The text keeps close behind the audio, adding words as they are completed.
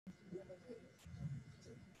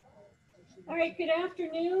All right, good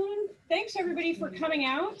afternoon. Thanks everybody for coming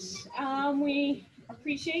out. We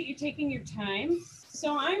appreciate you taking your time.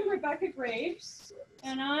 So I'm Rebecca Graves,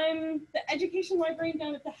 and I'm the Education Librarian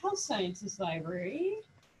down at the Health Sciences Library.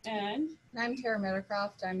 And I'm Taira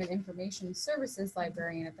Meadowcroft. I'm an Information Services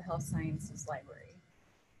Librarian at the Health Sciences Library.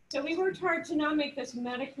 So we worked hard to not make this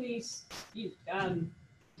medically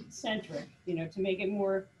centric, to make it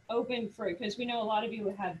more open for, because we know a lot of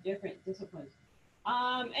you have different disciplines.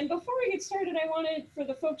 And before we get started, I wanted, for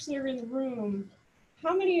the folks that are in the room,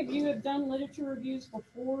 how many of you have done literature reviews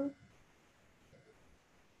before?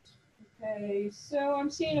 Okay, so I'm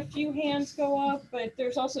seeing a few hands go up, but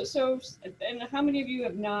there's also, and how many of you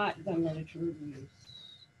have not done literature reviews?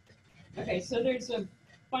 Okay, so there's a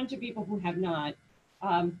bunch of people who have not.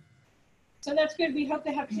 So that's good. We hope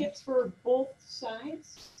to have tips for both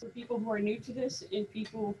sides, for people who are new to this and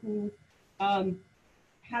people who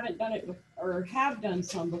haven't done it or have done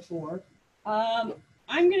some before. I'm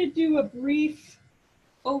going to do a brief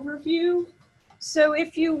overview. So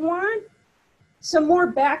if you want some more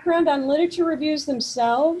background on literature reviews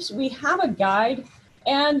themselves, we have a guide,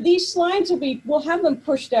 and these slides we'll have them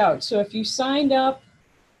pushed out. So if you signed up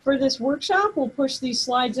for this workshop, we'll push these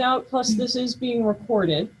slides out, plus this is being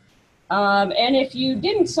recorded. And if you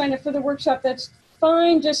didn't sign up for the workshop, that's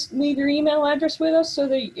fine. Just leave your email address with us so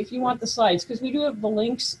that if you want the slides, because we do have the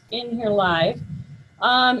links in here live.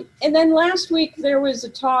 And then last week there was a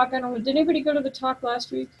talk. I don't know, did anybody go to the talk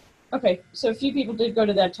last week? Okay, so a few people did go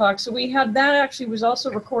to that talk. So we have that actually was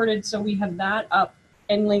also recorded, so we have that up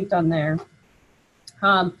and linked on there.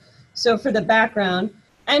 So for the background,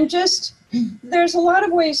 and just there's a lot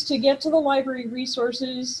of ways to get to the library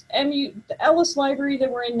resources. The Ellis Library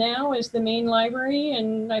that we're in now is the main library,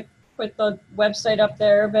 and I put the website up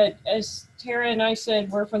there. But as Tara and I said,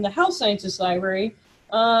 we're from the Health Sciences Library.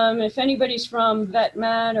 If anybody's from Vet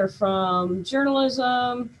Med or from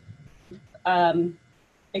journalism,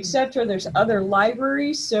 etc., there's other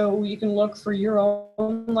libraries, so you can look for your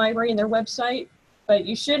own library in their website. But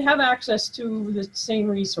you should have access to the same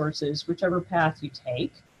resources, whichever path you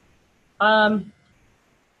take.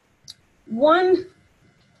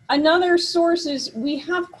 Another source is we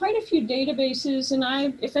have quite a few databases, and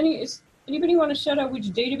anybody want to shout out which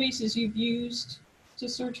databases you've used to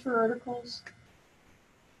search for articles?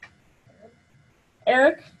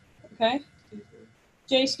 Eric? Okay.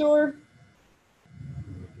 JSTOR?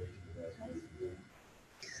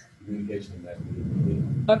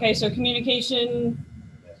 Okay, so communication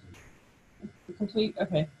complete,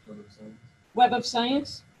 okay. Web of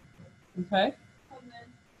Science? Okay.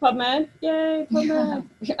 PubMed, yay,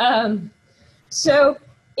 PubMed. So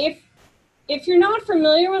if you're not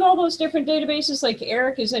familiar with all those different databases, like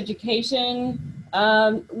Eric is education,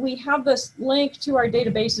 we have this link to our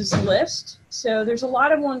databases list. So there's a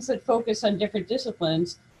lot of ones that focus on different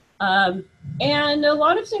disciplines. And a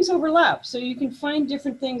lot of things overlap. So you can find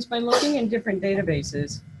different things by looking in different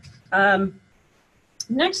databases.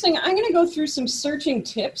 Next thing, I'm gonna go through some searching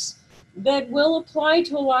tips that will apply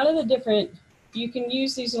to a lot of the different, you can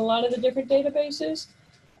use these in a lot of the different databases.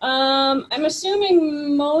 I'm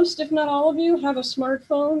assuming most, if not all of you, have a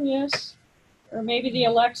smartphone, yes? Or maybe the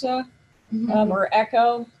Alexa or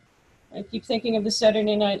Echo. I keep thinking of the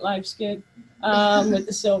Saturday Night Live skit with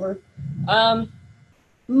the silver.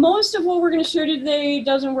 Most of what we're going to show today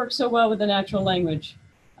doesn't work so well with the natural language.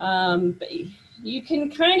 But you can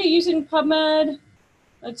kind of use it in PubMed.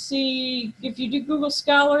 Let's see, if you do Google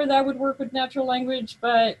Scholar, that would work with natural language,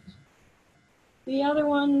 but the other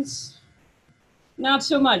ones, not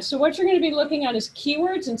so much. So what you're going to be looking at is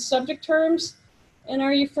keywords and subject terms. And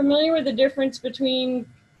are you familiar with the difference between,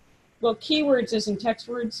 well, keywords as in text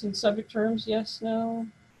words and subject terms? Yes, no?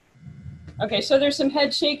 Okay, so there's some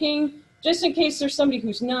head shaking. Just in case there's somebody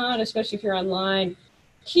who's not, especially if you're online,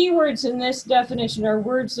 keywords in this definition are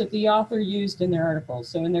words that the author used in their article.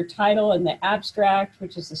 So in their title and the abstract,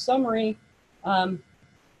 which is the summary.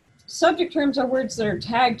 Subject terms are words that are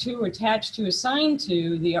tagged to, attached to, assigned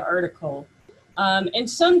to the article. And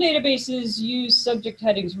some databases use subject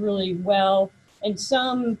headings really well, and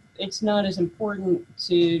some it's not as important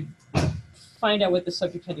to find out what the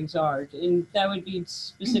subject headings are, and that would be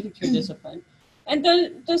specific to your discipline. And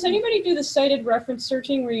does anybody do the cited reference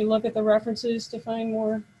searching where you look at the references to find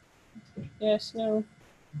more? Yes, no?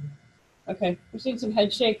 Okay, we've seen some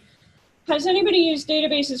head shake. Has anybody used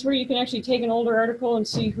databases where you can actually take an older article and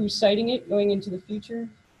see who's citing it going into the future?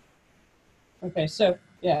 Okay, so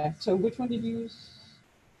yeah, so which one did you use?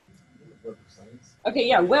 Web of Science. Okay,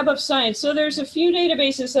 yeah, Web of Science. So there's a few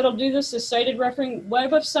databases that'll do this, the cited reference.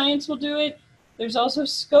 Web of Science will do it. There's also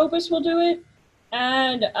Scopus will do it.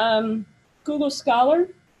 And Google Scholar.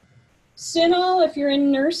 CINAHL, if you're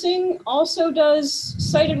in nursing, also does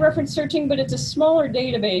cited reference searching, but it's a smaller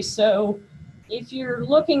database. So if you're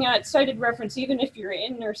looking at cited reference, even if you're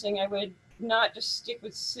in nursing, I would not just stick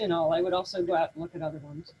with CINAHL. I would also go out and look at other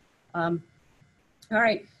ones. All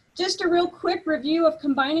right, just a real quick review of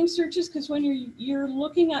combining searches, because when you're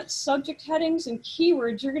looking at subject headings and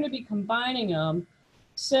keywords, you're going to be combining them.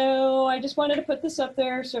 So I just wanted to put this up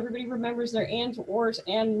there so everybody remembers their ands, ors,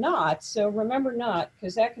 and nots. So remember not,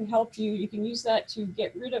 because that can help you. You can use that to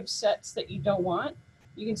get rid of sets that you don't want.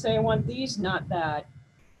 You can say, I want these, not that.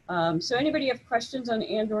 So anybody have questions on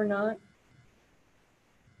and or not?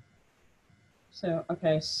 So,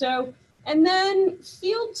 okay, so, and then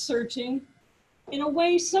field searching. In a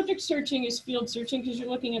way, subject searching is field searching because you're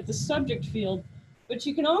looking at the subject field, but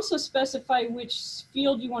you can also specify which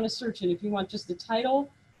field you want to search in. If you want just the title,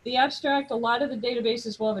 the abstract, a lot of the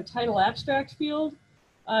databases will have a title abstract field.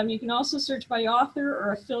 You can also search by author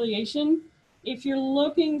or affiliation. If you're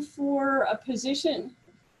looking for a position,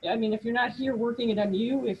 I mean, if you're not here working at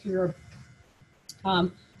MU, if you're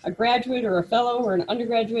a graduate or a fellow or an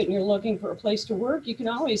undergraduate and you're looking for a place to work, you can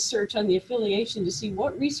always search on the affiliation to see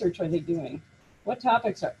what research are they doing. What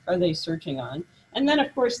topics are they searching on? And then,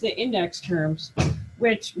 of course, the index terms,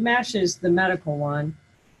 which matches the medical one.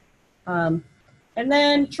 And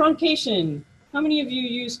then truncation. How many of you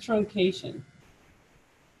use truncation?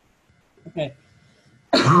 Okay.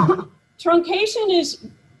 Truncation is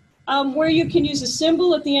where you can use a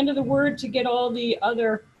symbol at the end of the word to get all the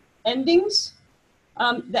other endings.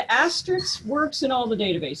 The asterisk works in all the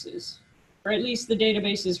databases, or at least the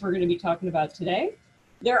databases we're going to be talking about today.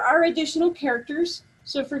 There are additional characters.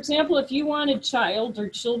 So for example, if you wanted child or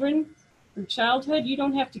children or childhood, you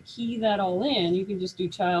don't have to key that all in. You can just do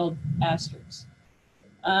child asterisk.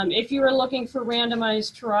 If you were looking for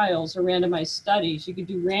randomized trials or randomized studies, you could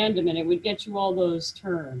do random and it would get you all those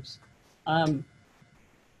terms.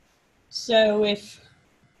 So if,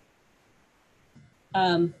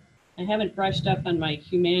 I haven't brushed up on my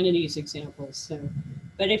humanities examples, so.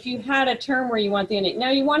 But if you had a term where you want the ending,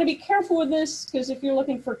 now you want to be careful with this because if you're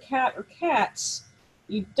looking for cat or cats,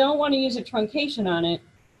 you don't want to use a truncation on it.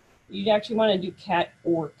 You'd actually want to do cat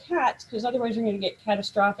or cats because otherwise you're going to get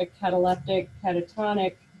catastrophic, cataleptic,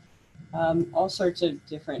 catatonic, all sorts of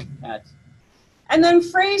different cats. And then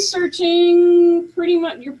phrase searching, pretty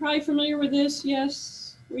much, you're probably familiar with this,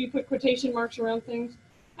 yes, where you put quotation marks around things.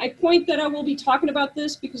 I point that I will be talking about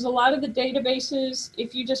this because a lot of the databases,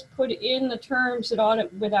 if you just put in the terms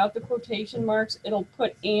without the quotation marks, it'll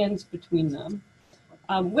put ands between them,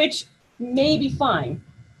 which may be fine.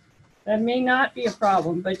 That may not be a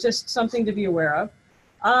problem, but just something to be aware of.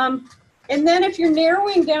 And then if you're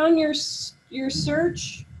narrowing down your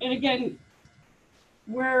search, and again,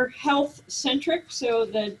 we're health-centric, so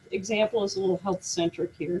the example is a little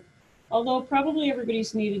health-centric here. Although probably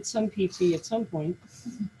everybody's needed some PT at some point.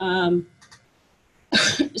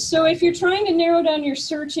 So if you're trying to narrow down your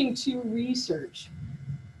searching to research,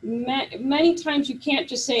 many times you can't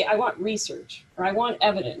just say, I want research or I want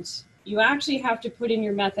evidence. You actually have to put in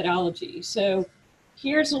your methodology. So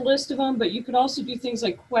here's a list of them, but you could also do things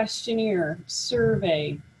like questionnaire,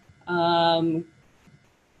 survey,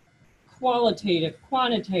 qualitative,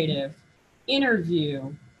 quantitative,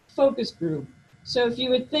 interview, focus group. So if you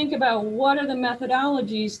would think about what are the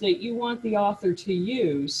methodologies that you want the author to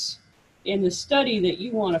use in the study that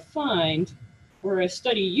you want to find, or a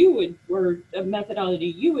study you would, or a methodology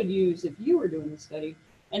you would use if you were doing the study,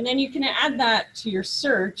 and then you can add that to your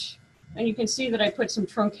search, and you can see that I put some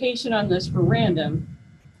truncation on this for random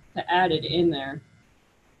to add it in there.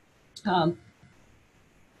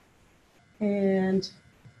 And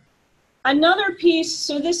another piece,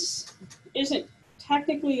 so this isn't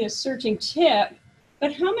technically a searching tip,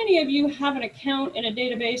 but how many of you have an account in a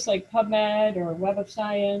database like PubMed or Web of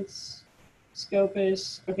Science,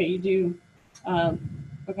 Scopus? Okay, you do.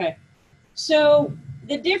 Okay, so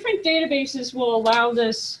the different databases will allow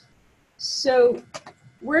this. So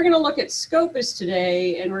we're going to look at Scopus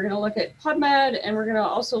today, and we're going to look at PubMed, and we're going to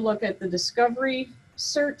also look at the discovery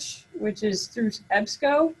search, which is through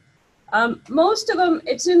EBSCO. Most of them,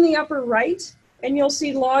 it's in the upper right, and you'll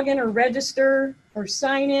see login or register or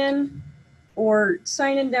sign in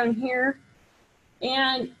down here.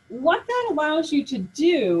 And what that allows you to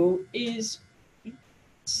do is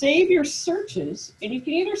save your searches, and you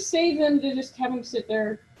can either save them to just have them sit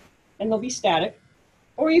there and they'll be static,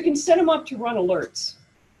 or you can set them up to run alerts.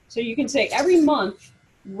 So you can say every month,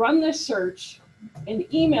 run this search and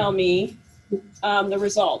email me the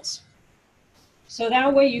results. So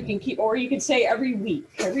that way you can keep, or you can say every week,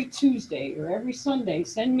 every Tuesday or every Sunday,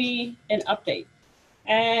 send me an update.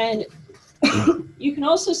 And You can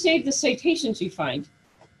also save the citations you find.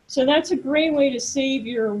 So that's a great way to save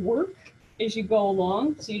your work as you go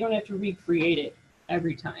along, so you don't have to recreate it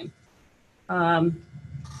every time. And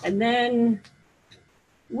then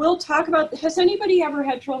we'll talk about, has anybody ever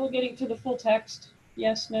had trouble getting to the full text?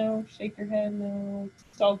 Yes, no, shake your head, no.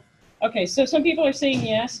 So, okay, so some people are saying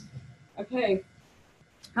yes. Okay.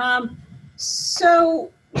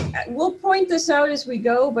 So we'll point this out as we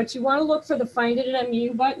go, but you want to look for the Find It at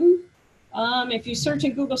MU button. If you search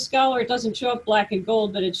in Google Scholar, it doesn't show up black and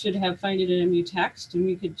gold, but it should have Find It at MU text, and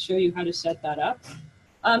we could show you how to set that up.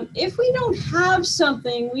 If we don't have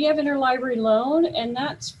something, we have interlibrary loan, and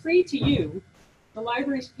that's free to you. The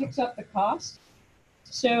library picks up the cost.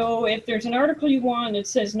 So if there's an article you want and it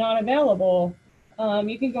says not available,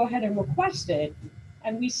 you can go ahead and request it,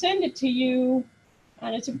 and we send it to you,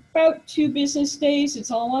 and it's about 2 business days. It's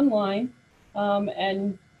all online,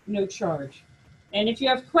 and no charge. And if you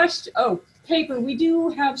have questions, paper, we do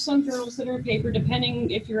have some journals that are in paper,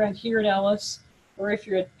 depending if you're here at Ellis or if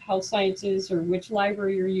you're at Health Sciences or which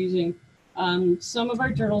library you're using. Some of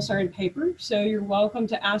our journals are in paper, so you're welcome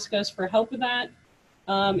to ask us for help with that.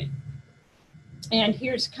 And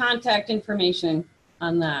here's contact information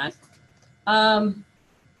on that. And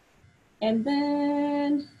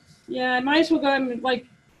then, yeah, I might as well go,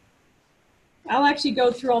 I'll actually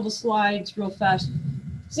go through all the slides real fast.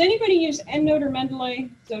 Does anybody use EndNote or Mendeley,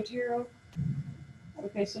 Zotero?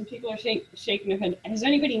 Okay, some people are shaking their head. Has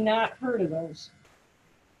anybody not heard of those?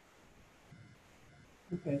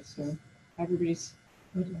 Okay, so everybody's,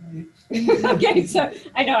 okay, so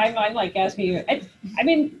I know, I'm like asking you. I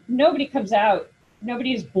mean, nobody comes out,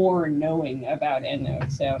 nobody is born knowing about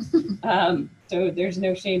EndNote, so, so there's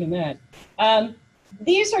no shame in that.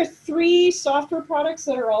 These are 3 software products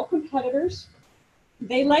that are all competitors.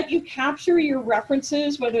 They let you capture your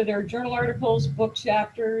references, whether they're journal articles, book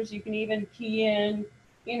chapters, you can even key in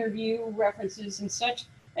interview references and such.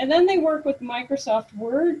 And then they work with Microsoft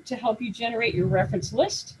Word to help you generate your reference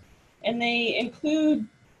list. And they include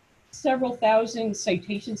several thousand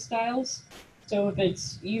citation styles. So if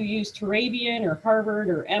it's you use Turabian or Harvard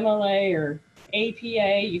or MLA or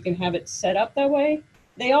APA, you can have it set up that way.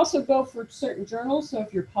 They also go for certain journals. So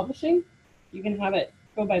if you're publishing, you can have it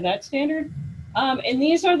go by that standard. And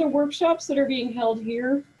these are the workshops that are being held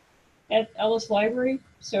here at Ellis Library.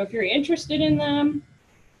 So if you're interested in them,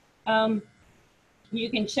 you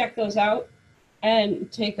can check those out and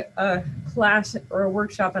take a class or a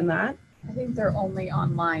workshop on that. I think they're only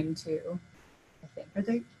online too. Are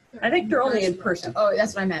they? I think they're only in person. Oh,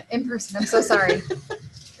 that's what I meant. In person. I'm so sorry.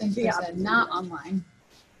 In person, not online.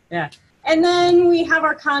 Yeah. And then we have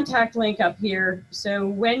our contact link up here. So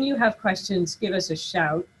when you have questions, give us a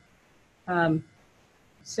shout.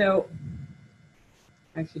 So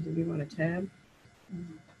actually, do we want a tab?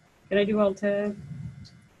 Can I do alt tab?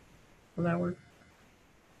 Will that work?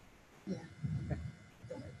 Yeah. Okay.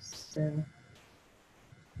 So.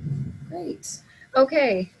 Great.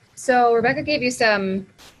 Okay. So Rebecca gave you some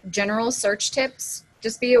general search tips.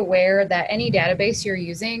 Just be aware that any database you're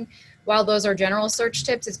using, while those are general search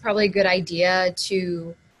tips, it's probably a good idea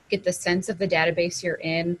to get the sense of the database you're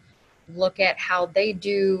in, look at how they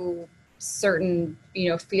do certain,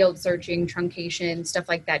 field searching, truncation, stuff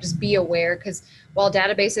like that. Just be aware, because while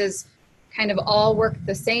databases kind of all work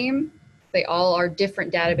the same, they all are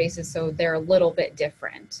different databases, so they're a little bit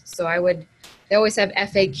different. So they always have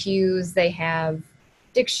FAQs, they have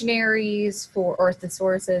dictionaries or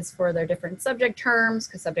thesauruses for their different subject terms,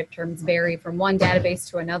 because subject terms vary from one database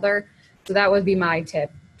to another. So that would be my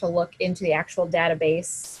tip, to look into the actual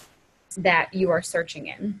database that you are searching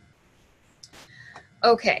in.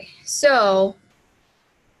 Okay, so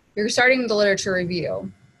you're starting the literature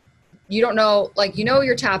review. You don't know, you know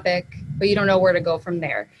your topic, but you don't know where to go from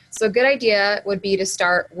there. So a good idea would be to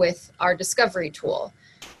start with our discovery tool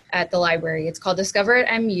at the library. It's called Discover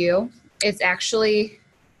at MU. It's actually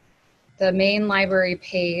the main library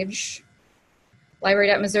page,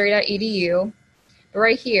 library.missouri.edu. But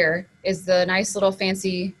right here is the nice little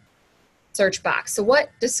fancy search box. So what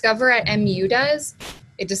Discover at MU does,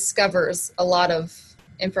 it discovers a lot of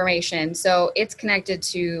information. So it's connected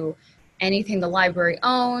to anything the library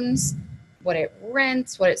owns, what it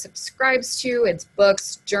rents, what it subscribes to, its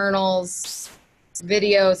books, journals,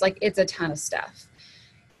 videos, it's a ton of stuff.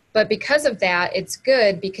 But because of that, it's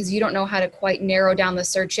good because you don't know how to quite narrow down the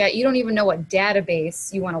search yet. You don't even know what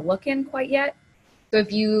database you want to look in quite yet. So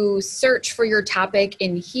if you search for your topic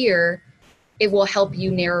in here, it will help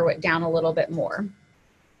you narrow it down a little bit more.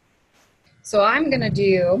 So I'm going to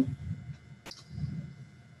do,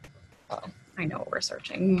 I know what we're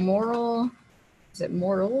searching. Is it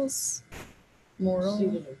morals? Moral.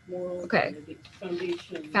 Singular. Moral. Okay.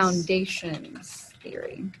 Foundations. Foundations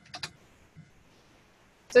theory.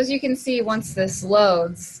 So as you can see, once this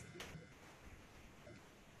loads,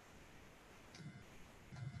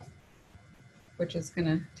 which is going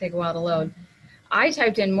to take a while to load, I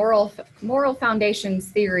typed in moral foundations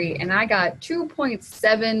theory and I got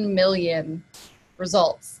 2.7 million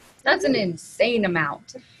results. That's an insane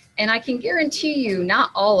amount. And I can guarantee you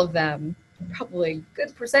not all of them, probably a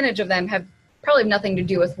good percentage of them, have probably nothing to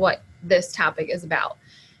do with what this topic is about.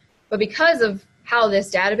 But because of how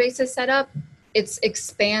this database is set up, it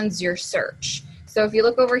expands your search. So if you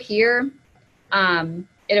look over here,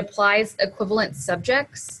 it applies equivalent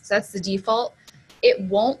subjects. So that's the default. It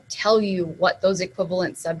won't tell you what those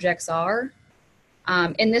equivalent subjects are.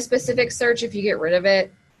 In this specific search, if you get rid of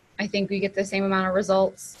it, I think we get the same amount of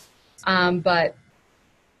results.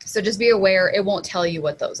 So just be aware, it won't tell you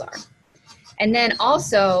what those are. And then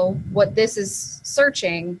also what this is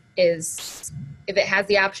searching is if it has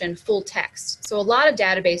the option full text. So a lot of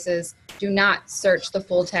databases do not search the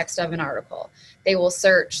full text of an article. They will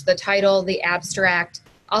search the title, the abstract,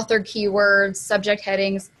 author keywords, subject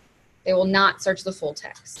headings. They will not search the full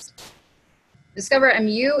text. Discover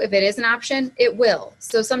MU, if it is an option, it will.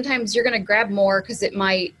 So sometimes you're going to grab more because it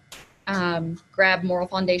might grab moral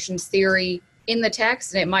foundations theory in the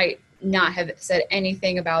text, and it might not have said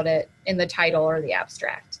anything about it in the title or the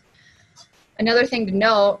abstract. Another thing to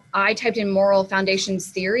note, I typed in moral foundations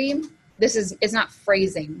theory. It's not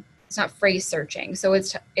phrasing. It's not phrase searching. So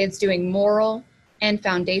it's doing moral and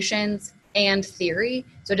foundations and theory.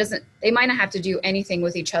 So they might not have to do anything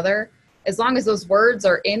with each other. As long as those words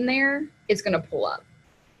are in there, it's going to pull up.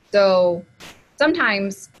 So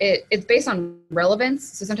sometimes it's based on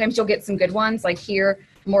relevance. So sometimes you'll get some good ones, like here,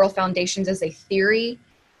 moral foundations is a theory,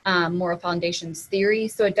 moral foundations theory.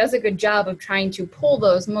 So it does a good job of trying to pull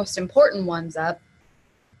those most important ones up,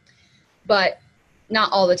 but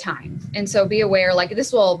not all the time. And so be aware, like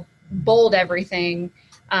this will bold everything.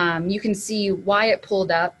 You can see why it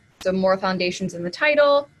pulled up. So moral foundations in the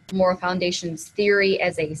title, moral foundations theory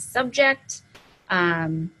as a subject.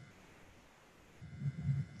 So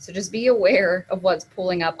just be aware of what's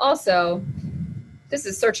pulling up. Also, this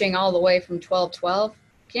is searching all the way from 1212.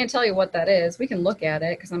 Can't tell you what that is. We can look at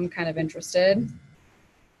it because I'm kind of interested.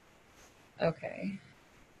 Okay.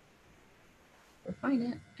 Refine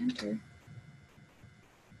it, enter.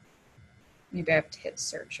 Maybe I have to hit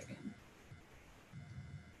search again.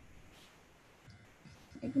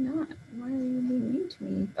 Maybe not. Why are you being mean to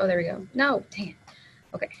me? Oh, there we go. No, dang it.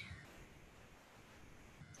 Okay.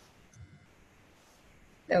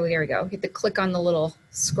 Oh, there we go. Hit the click on the little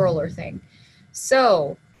scroller thing.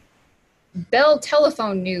 So, Bell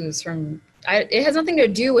telephone news from, it has nothing to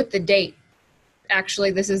do with the date.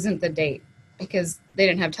 Actually, this isn't the date because they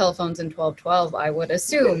didn't have telephones in 1212, I would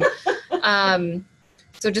assume.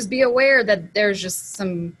 So just be aware that there's just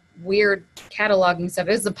some weird cataloging stuff.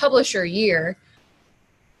 It's the publisher year,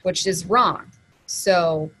 which is wrong.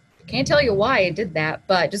 So can't tell you why it did that,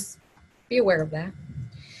 but just be aware of that.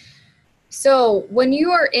 So when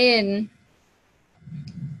you are in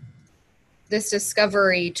this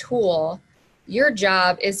discovery tool, your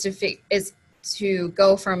job is to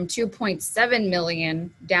go from 2.7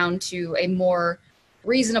 million down to a more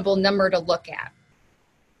reasonable number to look at.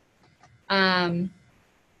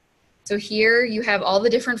 So here you have all the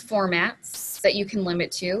different formats that you can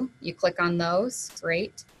limit to. You click on those,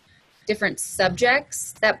 great. Different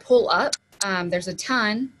subjects that pull up. There's a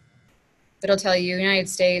ton. It'll tell you United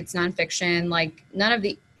States, nonfiction, like none of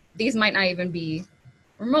these might not even be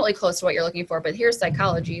remotely close to what you're looking for, but here's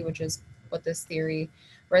psychology, which is what this theory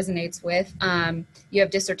resonates with. You have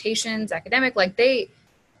dissertations, academic, like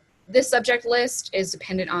this subject list is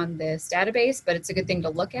dependent on this database, but it's a good thing to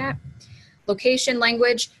look at. Location,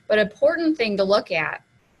 language, but an important thing to look at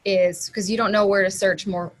is, because you don't know where to search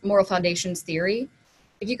moral foundations theory,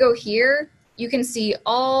 if you go here, you can see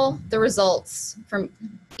all the results from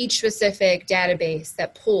each specific database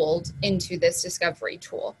that pulled into this discovery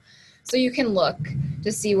tool. So you can look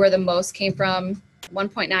to see where the most came from.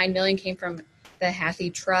 1.9 million came from the Hathi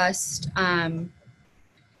Trust,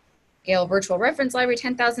 Gale Virtual Reference Library,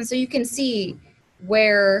 10,000. So you can see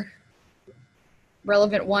where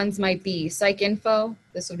relevant ones might be. Psych info,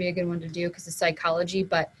 this would be a good one to do because it's psychology,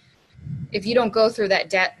 but if you don't go through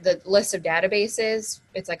the list of databases,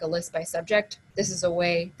 it's like a list by subject. This is a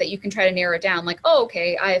way that you can try to narrow it down. Like, oh,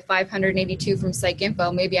 okay, I have 582 from Psych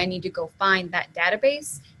Info. Maybe I need to go find that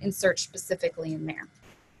database and search specifically in there.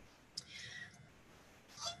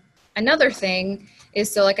 Another thing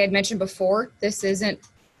is, so like I'd mentioned before, this isn't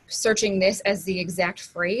searching this as the exact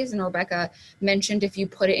phrase. And Rebecca mentioned if you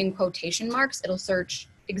put it in quotation marks, it'll search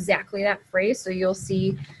exactly that phrase. So you'll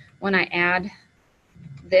see when I add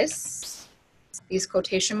these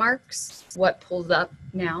quotation marks, what pulls up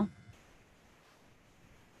now.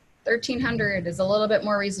 1,300 is a little bit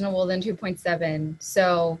more reasonable than 2.7.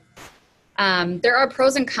 So there are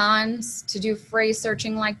pros and cons to do phrase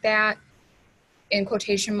searching like that in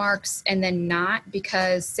quotation marks and then not,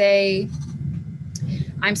 because say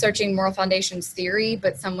I'm searching moral foundations theory,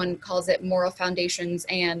 but someone calls it moral foundations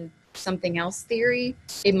and something else theory,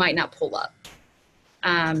 it might not pull up.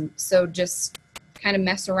 So just kind of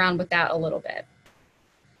mess around with that a little bit.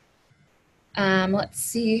 Let's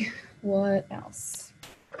see what else.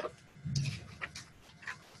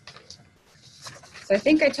 So I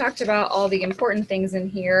think I talked about all the important things in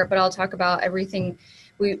here, but I'll talk about everything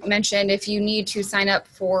we mentioned. If you need to sign up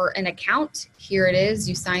for an account, here it is,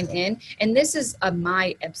 you sign in. And this is a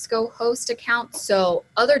My EBSCO host account. So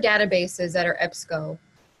other databases that are EBSCO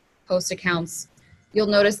host accounts, you'll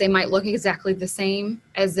notice they might look exactly the same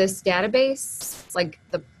as this database, like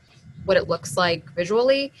what it looks like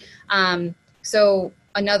visually. So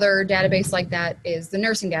another database like that is the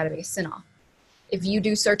nursing database, CINAHL. If you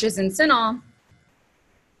do searches in CINAHL,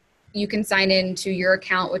 you can sign in to your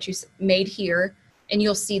account, which you made here, and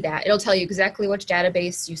you'll see that. It'll tell you exactly which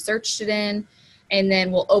database you searched it in, and then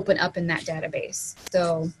we'll open up in that database.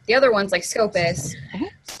 So the other ones like Scopus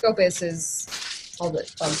is all the,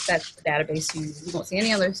 that's the database you won't see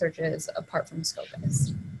any other searches apart from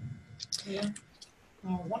Scopus. Yeah.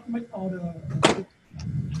 What makes all the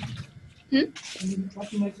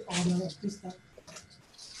what makes all the this stuff?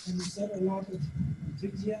 And you said a lot of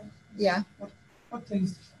things here. Yeah. What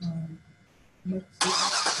things make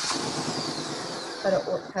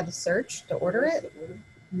How to search, to order it?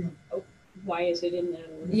 yeah. Oh, why is it in that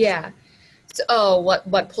order? Yeah. So,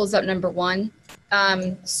 what pulls up number one?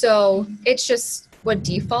 So it's just what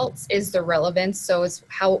defaults is the relevance. So it's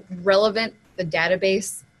how relevant the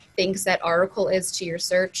database thinks that article is to your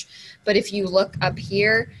search. But if you look up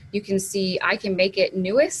here, you can see I can make it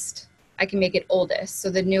newest. I can make it oldest. So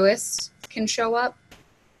the newest can show up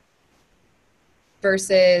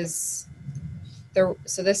versus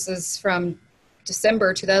so this is from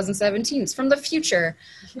December 2017. It's from the future.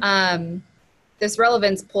 This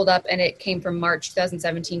relevance pulled up and it came from March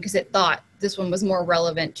 2017 because it thought this one was more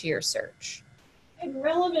relevant to your search. And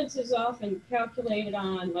relevance is often calculated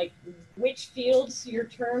on like which fields your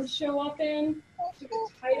terms show up in. So the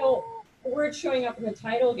title, a word showing up in the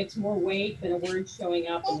title gets more weight than a word showing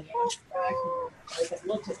up in the abstract, or if it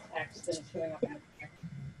looks at text than it's showing up in the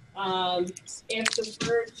text. If the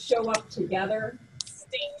words show up together,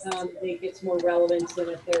 it gets more relevance than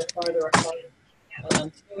if they're farther apart.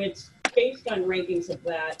 So it's based on rankings of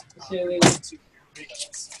that. So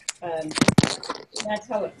that's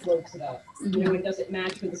how it floats it up. You know, does it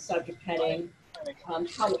match with the subject heading?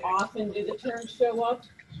 How often do the terms show up?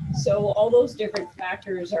 So all those different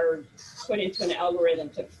factors are put into an algorithm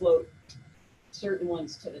to float certain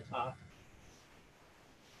ones to the top.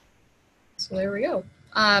 So there we go.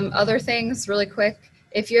 Other things really quick.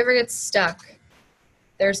 If you ever get stuck,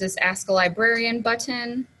 there's this Ask a Librarian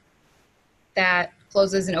button that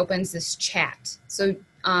closes and opens this chat. So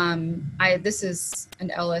this is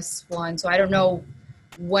an Ellis one, so I don't know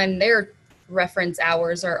when their reference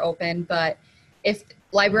hours are open, but if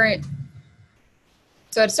librarian,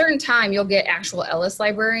 so at a certain time you'll get actual Ellis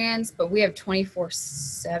librarians, but we have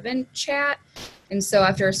 24/7 chat. And so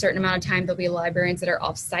after a certain amount of time, there'll be librarians that are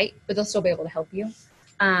off site, but they'll still be able to help you.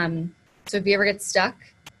 So if you ever get stuck,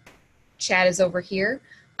 chat is over here.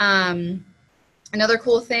 Another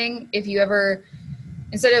cool thing, if you ever,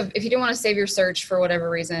 if you don't want to save your search for whatever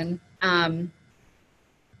reason,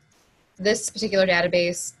 this particular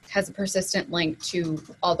database has a persistent link to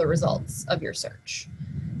all the results of your search.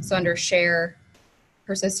 So under share,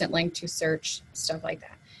 persistent link to search, stuff like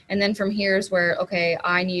that. And then from here is where, okay,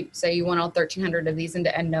 I need, say you want all 1,300 of these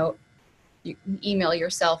into EndNote, you can email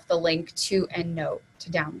yourself the link to EndNote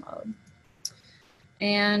to download.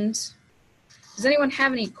 And does anyone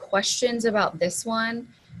have any questions about this one?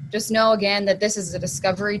 Just know again that this is a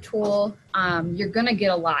discovery tool. You're gonna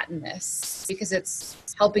get a lot in this because it's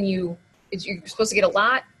helping you, you're supposed to get a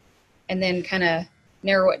lot and then kind of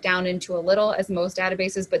narrow it down into a little as most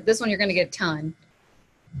databases, but this one you're gonna get a ton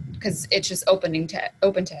because it's just open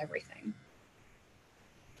to everything.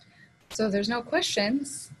 So if there's no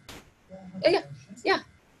questions. Yeah.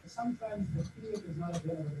 Sometimes the PDF is not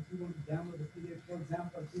available. If you want to download the PDF, for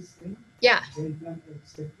example, this thing. Yeah. So you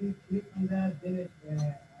can click on that, then it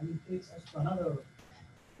takes us to another,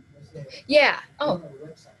 let's say, Yeah. Oh,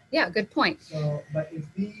 website. yeah. Good point. So, but if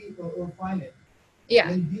we or find it. Yeah.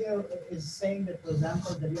 And here is saying that, for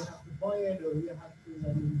example, that you have to buy it or you have to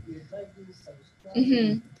do it like this, subscribe.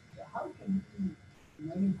 Mhm. How can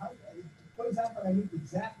we, I mean, how, for example, I need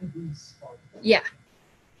exactly this part. Yeah.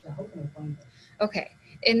 So how can I find that? Okay.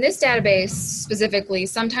 In this database specifically,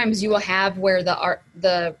 sometimes you will have where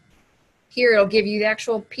here it'll give you the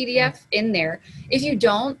actual PDF in there. If you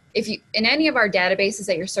don't, in any of our databases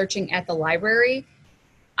that you're searching at the library,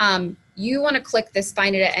 you want to click this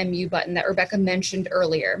Find It at MU button that Rebecca mentioned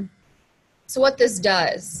earlier. So what this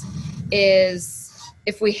does is,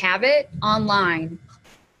 if we have it online,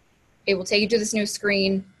 it will take you to this new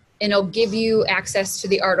screen and it'll give you access to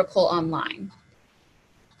the article online.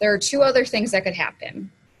 There are two other things that could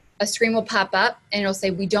happen. A screen will pop up and it'll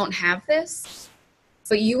say, we don't have this,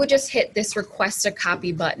 but you would just hit this request a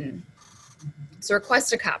copy button. So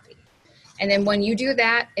request a copy. And then when you do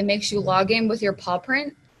that, it makes you log in with your paw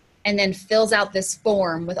print and then fills out this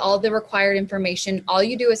form with all the required information. All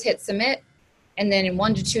you do is hit submit. And then in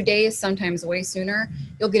 1 to 2 days, sometimes way sooner,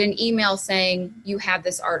 you'll get an email saying you have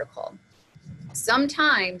this article.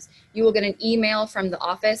 Sometimes you will get an email from the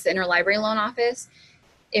office, the interlibrary loan office,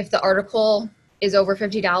 if the article is over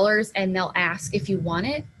 $50 and they'll ask if you want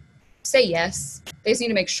it. Say yes. They just need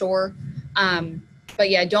to make sure. But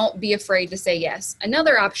yeah, don't be afraid to say yes.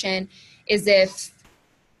 Another option is if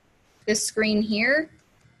this screen here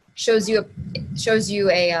shows you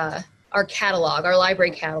our catalog, our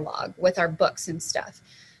library catalog with our books and stuff.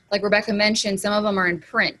 Like Rebecca mentioned, some of them are in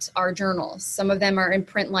print, our journals. Some of them are in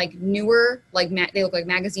print like newer, they look like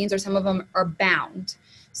magazines, or some of them are bound.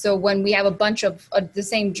 So when we have a bunch of the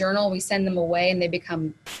same journal, we send them away and they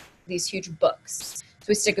become these huge books. So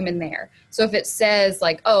we stick them in there. So if it says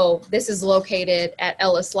like, oh, this is located at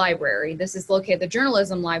Ellis Library, this is located at the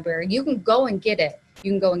Journalism Library, you can go and get it.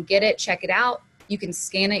 You can go and get it, check it out. You can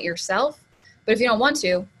scan it yourself. But if you don't want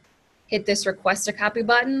to, hit this request a copy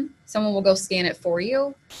button. Someone will go scan it for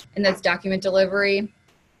you. And that's document delivery,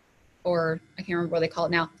 or I can't remember what they call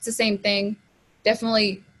it now. It's the same thing.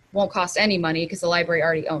 Definitely won't cost any money because the library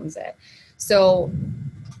already owns it. So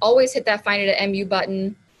always hit that Find It at MU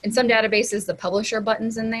button. In some databases, the publisher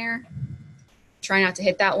button's in there. Try not to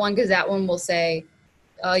hit that one because that one will say,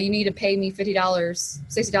 you need to pay me $50,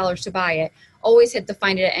 $60 to buy it. Always hit the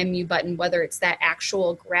Find It at MU button, whether it's that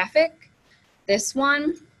actual graphic, this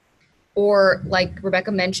one, or like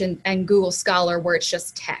Rebecca mentioned, and Google Scholar where it's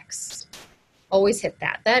just text. Always hit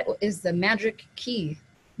that. That is the magic key.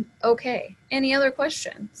 Okay, any other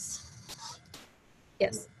questions?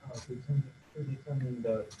 Yes. To determine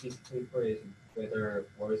this paper is whether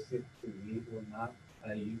worth it to read or not,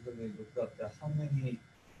 I usually look up how many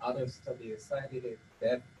other studies cited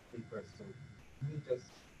that paper. So can we just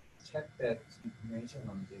check that information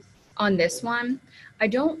on this? On this one, I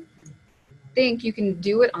don't think you can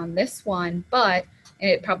do it on this one, but and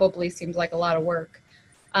it probably seems like a lot of work.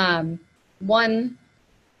 One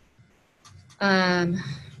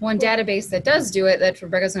database that does do it that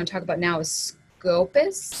Rebecca's going to talk about now is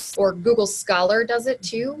Scopus, or Google Scholar does it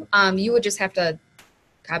too. You would just have to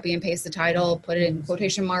copy and paste the title, put it in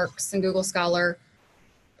quotation marks in Google Scholar,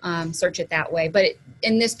 search it that way. But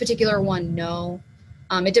in this particular one, no.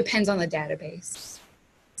 It depends on the database.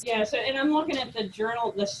 Yeah, so, and I'm looking at the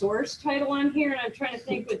journal, the source title on here, and I'm trying to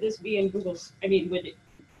think, would this be in Google, would it,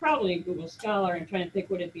 probably in Google Scholar, I'm trying to think,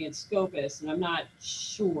 would it be in Scopus, and I'm not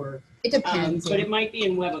sure. It depends. But it might be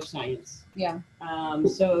in Web of Science. Yeah.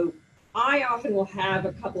 So I often will have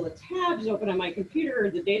a couple of tabs open on my computer,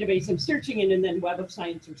 the database I'm searching in, and then Web of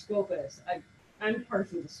Science or Scopus. I'm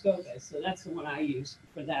partial to Scopus, so that's the one I use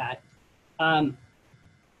for that.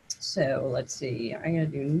 So let's see, I'm gonna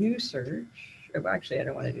do new search. Oh, actually, I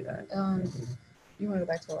don't want to do that. You want to go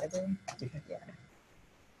back to the library? Okay. Yeah.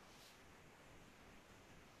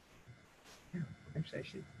 Actually, I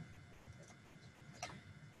should.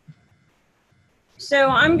 So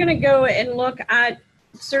I'm going to go and look at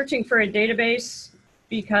searching for a database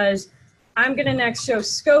because I'm going to next show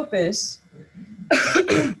Scopus.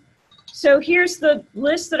 So here's the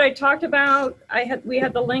list that I talked about. We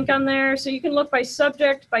had the link on there, so you can look by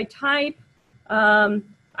subject, by type.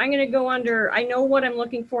 I'm going to go under, I know what I'm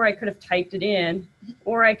looking for. I could have typed it in,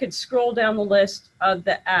 or I could scroll down the list of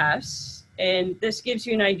the S, and this gives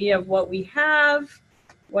you an idea of what we have,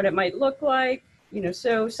 what it might look like. You know,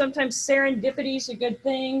 so sometimes serendipity is a good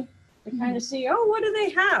thing to kind of see, oh, what do they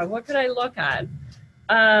have? What could I look at?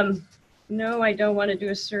 No, I don't want to do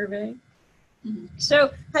a survey. So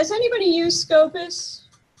has anybody used Scopus?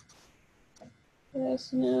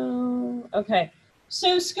 Yes, no. Okay.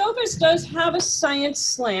 So Scopus does have a science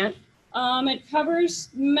slant. It covers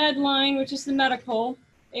Medline, which is the medical.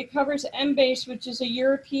 It covers Embase, which is a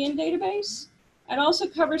European database. It also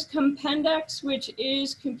covers Compendex, which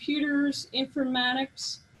is computers,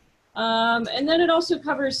 informatics. And then it also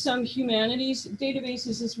covers some humanities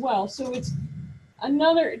databases as well. So it's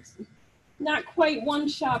it's not quite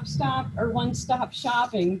one-stop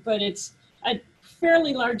shopping, but it's a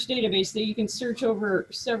fairly large database that you can search over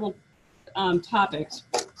several topics.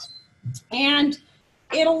 And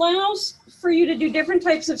it allows for you to do different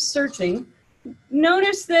types of searching.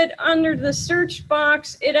 Notice that under the search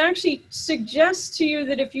box, it actually suggests to you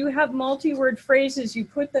that if you have multi-word phrases, you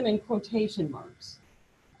put them in quotation marks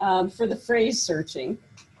for the phrase searching.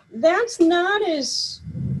 That's not as,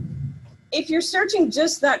 if you're searching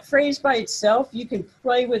just that phrase by itself, you can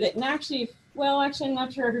play with it. And actually, well, actually, I'm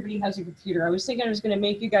not sure everybody has a computer. I was thinking I was going to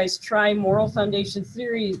make you guys try moral foundation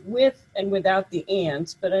theory with and without the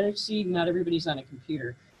ands, but actually not everybody's on a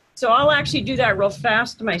computer. So I'll actually do that real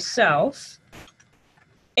fast myself.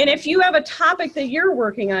 And if you have a topic that you're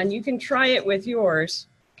working on, you can try it with yours.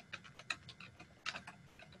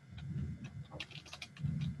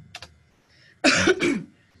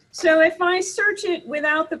 So if I search it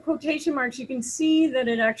without the quotation marks, you can see that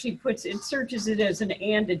it actually searches it as an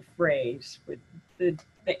anded phrase with the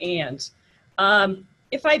ands.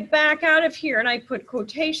 If I back out of here and I put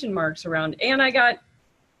quotation marks around, and I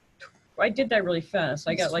did that really fast.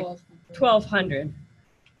 I got like 1,200.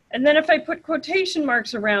 And then if I put quotation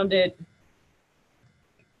marks around it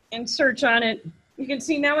and search on it, you can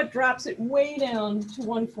see now it drops it way down to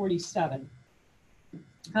 147.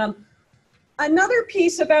 Another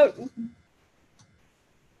piece about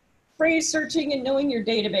phrase searching and knowing your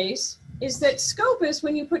database is that Scopus,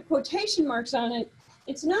 when you put quotation marks on it,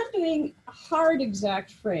 it's not doing a hard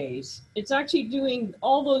exact phrase. It's actually doing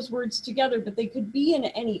all those words together, but they could be in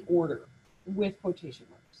any order with quotation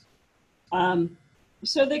marks.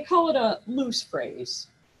 So they call it a loose phrase.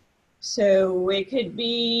 So it could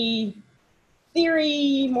be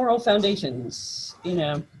theory, moral foundations, you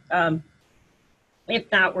know, if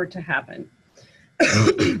that were to happen.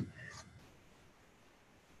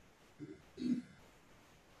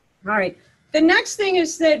 All right. The next thing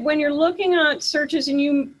is that when you're looking at searches, and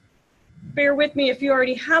you bear with me if you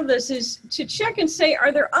already have this, is to check and say,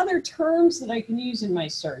 are there other terms that I can use in my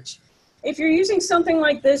search? If you're using something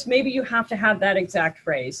like this, maybe you have to have that exact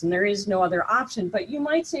phrase and there is no other option, but you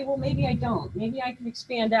might say, well, maybe I don't. Maybe I can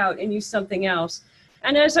expand out and use something else.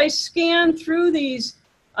 And as I scan through these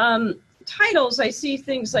titles, I see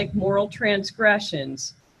things like moral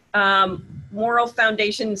transgressions, moral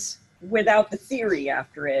foundations without the theory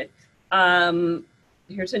after it.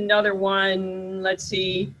 Here's another one. Let's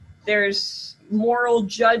see. There's moral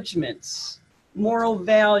judgments, moral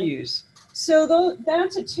values. So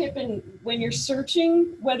that's a tip when you're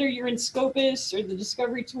searching, whether you're in Scopus or the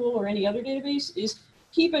Discovery tool or any other database, is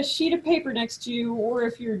keep a sheet of paper next to you, or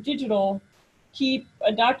if you're digital, keep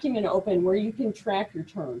a document open where you can track your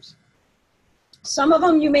terms. Some of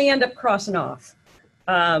them you may end up crossing off,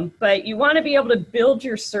 but you want to be able to build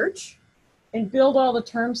your search and build all the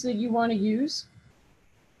terms that you want to use.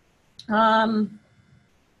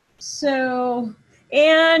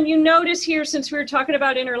 And you notice here, since we were talking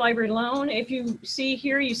about interlibrary loan, if you see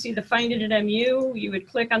here, you see the find it at MU, you would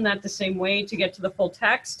click on that the same way to get to the full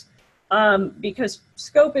text, because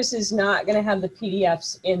Scopus is not going to have the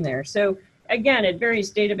PDFs in there. So again, it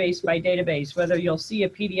varies database by database, whether you'll see a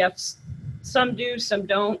PDF, some do, some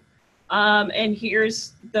don't. And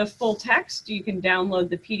here's the full text. You can download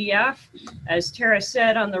the PDF. As Tara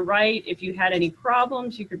said on the right, if you had any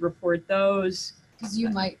problems, you could report those. Because you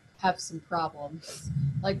might have some problems.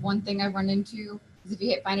 Like one thing I've run into is if you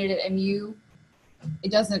hit find it at MU,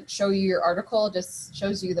 it doesn't show you your article, it just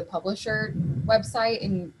shows you the publisher website,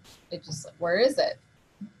 and it just like, where is it?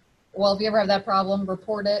 Well, if you ever have that problem,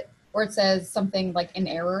 report it. Or it says something like an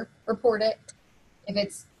error, report it. If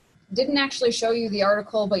it's didn't actually show you the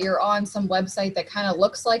article, but you're on some website that kind of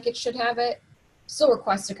looks like it should have it, still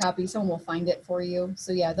request a copy, someone will find it for you.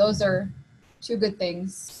 So yeah, those are two good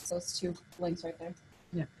things, those two links right there.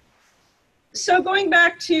 Yeah. So going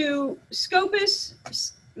back to Scopus,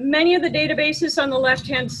 many of the databases on the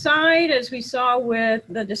left-hand side, as we saw with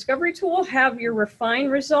the Discovery tool, have your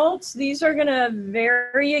refined results. These are going to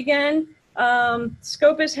vary again.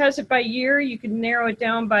 Scopus has it by year. You can narrow it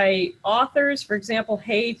down by authors. For example,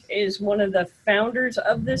 Haidt is one of the founders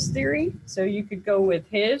of this theory, so you could go with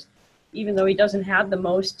his, even though he doesn't have the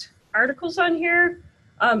most articles on here.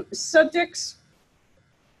 Subjects,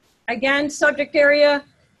 again, subject area,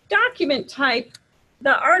 document type,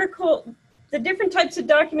 the different types of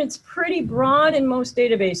documents pretty broad in most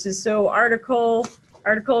databases. So article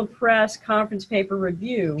of press, conference paper,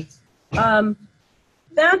 review.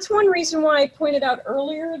 that's one reason why I pointed out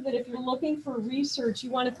earlier that if you're looking for research, you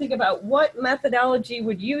want to think about what methodology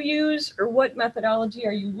would you use, or what methodology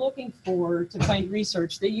are you looking for to find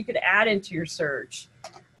research that you could add into your search.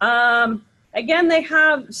 Again, they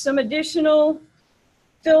have some additional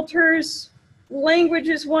filters. Language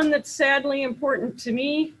is one that's sadly important to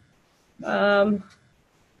me.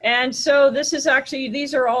 And so this is actually,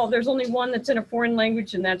 these are all, there's only one that's in a foreign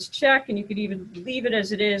language, and that's Czech, and you could even leave it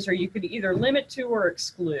as it is, or you could either limit to or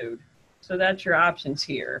exclude. So that's your options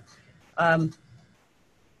here.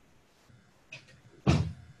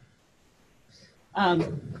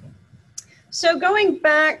 So going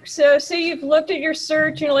back, so say you've looked at your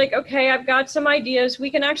search, you're like, okay, I've got some ideas. We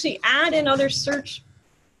can actually add in other search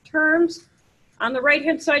terms. On the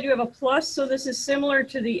right-hand side, you have a plus, so this is similar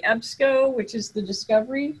to the EBSCO, which is the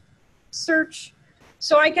discovery search.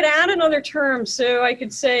 So I could add another term. So I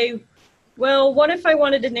could say, well, what if I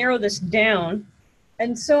wanted to narrow this down?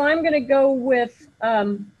 And so I'm going to go with,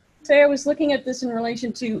 say I was looking at this in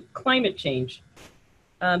relation to climate change.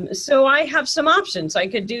 So I have some options. I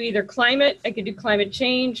could do either climate, I could do climate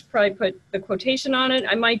change, probably put the quotation on it.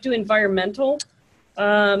 I might do environmental.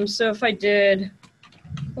 So if I did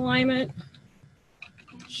climate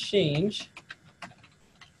change.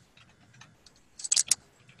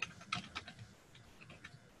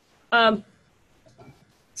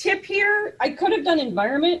 Tip here, I could have done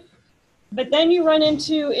environment, but then you run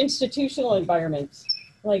into institutional environments.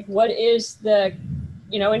 Like what is the,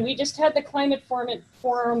 you know, and we just had the climate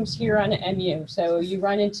forums here on MU. So you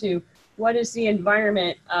run into what is the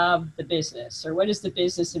environment of the business, or what is the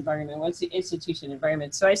business environment? What's the institution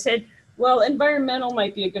environment? So I said, well, environmental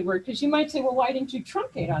might be a good word, because you might say, well, why didn't you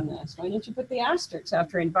truncate on this? Why didn't you put the asterisks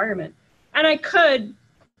after environment? And I could,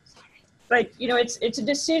 but you know, it's a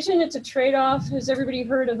decision, it's a trade-off. Has everybody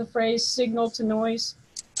heard of the phrase signal to noise?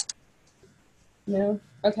 No?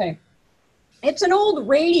 Okay. It's an old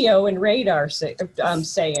radio and radar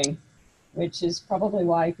saying, which is probably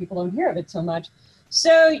why people don't hear of it so much.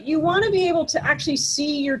 So you want to be able to actually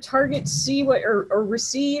see your target, see what, or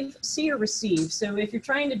receive, see or receive. So if you're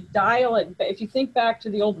trying to dial it, if you think back to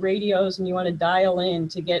the old radios and you want to dial in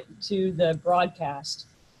to get to the broadcast,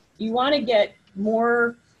 you want to get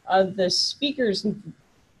more of the speaker's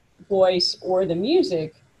voice or the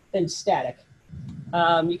music than static.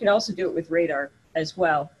 You can also do it with radar as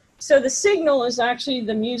well. So the signal is actually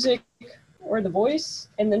the music or the voice,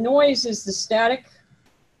 and the noise is the static.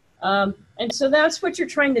 And so that's what you're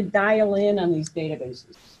trying to dial in on these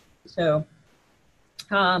databases. So,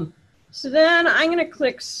 so then I'm going to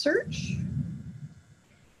click search.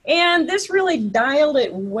 And this really dialed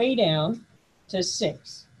it way down to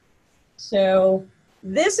 6. So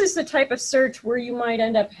this is the type of search where you might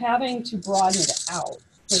end up having to broaden it out.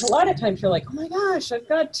 Because a lot of times you're like, oh my gosh, I've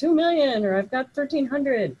got 2 million or I've got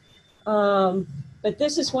 1,300. But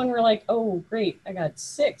this is one where like, oh, great, I got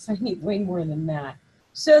 6. I need way more than that.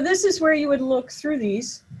 So this is where you would look through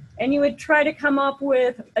these and you would try to come up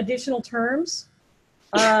with additional terms.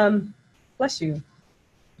 Bless you.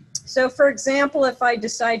 So for example, if I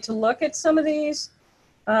decide to look at some of these,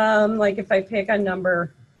 like if I pick on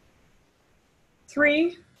number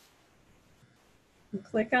 3, and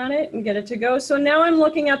click on it and get it to go. So now I'm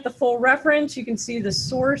looking at the full reference. You can see the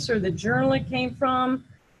source or the journal it came from,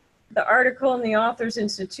 the article and the author's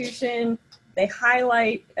institution. They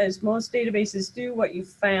highlight, as most databases do, what you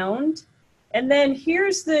found. And then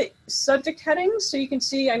here's the subject headings. So you can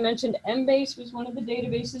see I mentioned Embase was one of the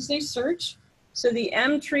databases they search. So the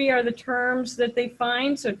M tree are the terms that they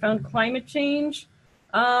find. So it found climate change.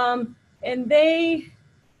 And they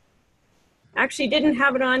actually didn't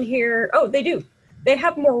have it on here. Oh, they do. They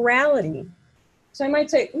have morality. So I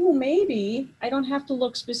might say, oh, maybe I don't have to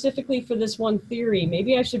look specifically for this one theory.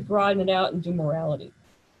 Maybe I should broaden it out and do morality.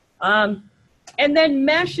 And then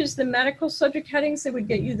MESH is the medical subject headings that would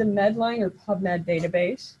get you the Medline or PubMed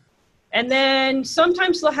database. And then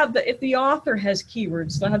sometimes they'll have the, if the author has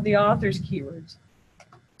keywords, they'll have the author's keywords.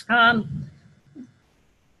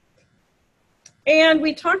 And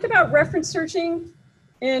we talked about reference searching,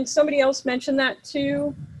 and somebody else mentioned that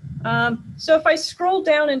too. So if I scroll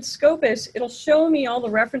down in Scopus, it'll show me all the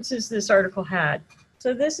references this article had.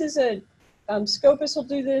 So this is a, Scopus will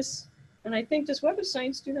do this, and I think, does Web of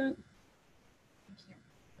Science do that?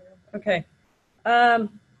 Okay.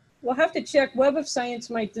 We'll have to check. Web of Science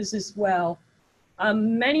might do this as well.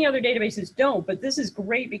 Many other databases don't, but this is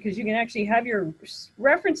great because you can actually have your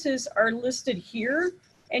references are listed here,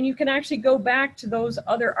 and you can actually go back to those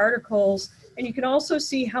other articles, and you can also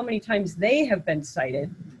see how many times they have been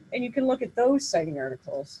cited, and you can look at those citing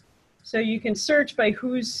articles. So you can search by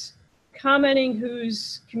who's commenting,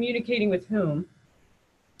 who's communicating with whom.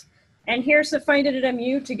 And here's the Find It at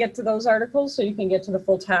MU to get to those articles so you can get to the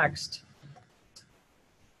full text.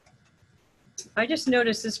 I just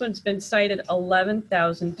noticed this one's been cited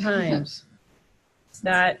 11,000 times.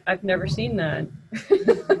 That I've never seen that.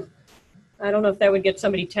 I don't know if that would get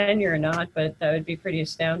somebody tenure or not, but that would be pretty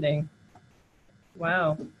astounding.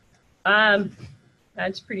 Wow.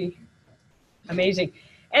 That's pretty amazing.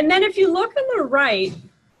 And then if you look on the right,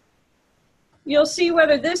 you'll see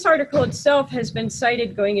whether this article itself has been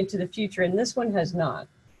cited going into the future, and this one has not,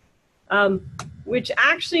 which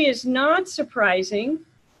actually is not surprising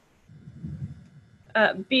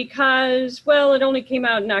because, well, it only came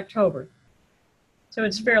out in October, so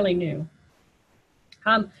it's fairly new.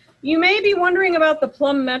 You may be wondering about the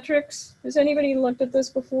plum metrics. Has anybody looked at this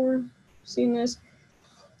before, seen this?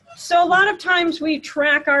 So a lot of times we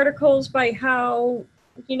track articles by how,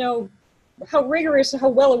 you know, how rigorous, how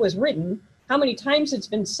well it was written, how many times it's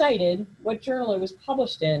been cited, what journal it was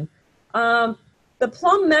published in. The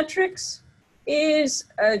plum metrics is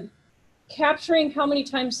capturing how many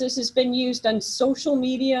times this has been used on social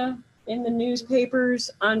media, in the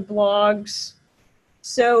newspapers, on blogs.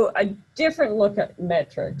 So a different look at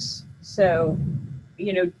metrics. So,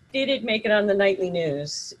 you know, did it make it on the nightly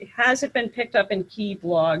news? Has it been picked up in key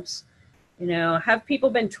blogs? You know, have people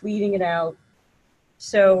been tweeting it out?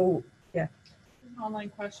 So, yeah. An online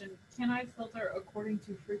question. Can I filter according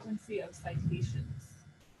to frequency of citations?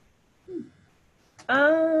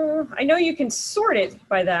 I know you can sort it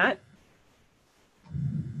by that.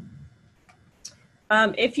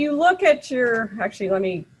 If you look at your, actually, let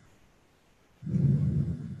me,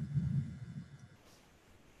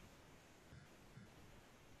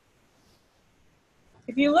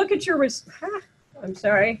 if you look at your, I'm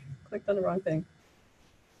sorry, clicked on the wrong thing.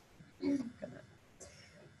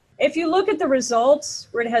 If you look at the results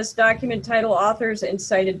where it has document title, authors, and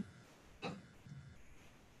cited,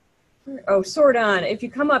 oh, sort on. If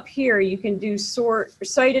you come up here, you can do sort,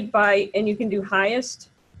 cited by, and you can do highest,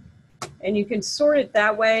 and you can sort it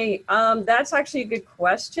that way. That's actually a good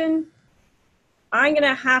question. I'm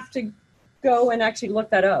gonna have to go and actually look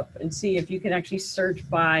that up and see if you can actually search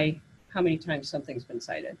by how many times something's been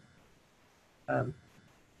cited. All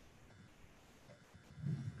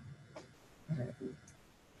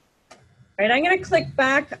right, I'm gonna click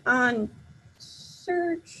back on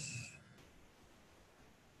search.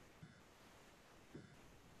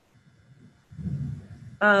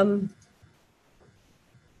 I'm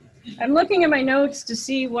looking at my notes to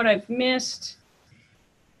see what I've missed.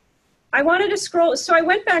 I wanted to scroll, so I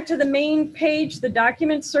went back to the main page, the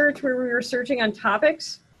document search where we were searching on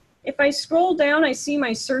topics. If I scroll down, I see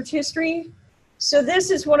my search history. So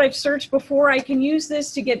this is what I've searched before. I can use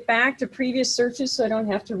this to get back to previous searches so I don't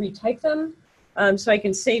have to retype them. So I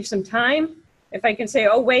can save some time. If I can say,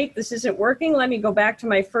 oh wait, this isn't working, let me go back to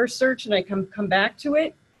my first search and I come back to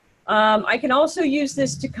it. I can also use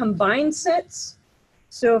this to combine sets.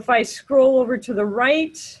 So if I scroll over to the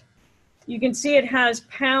right, you can see it has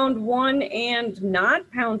 #1 and not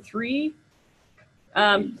 #3.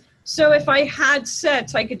 So if I had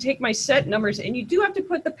sets, I could take my set numbers, and you do have to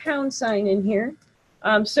put the # in here.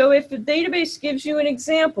 So if the database gives you an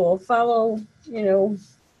example, follow, you know,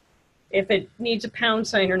 if it needs a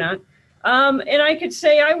 # or not. And I could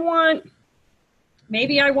say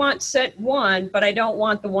maybe I want set 1, but I don't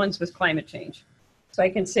want the ones with climate change. So I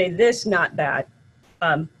can say this, not that.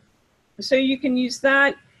 So you can use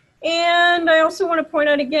that. And I also want to point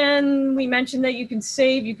out again, we mentioned that you can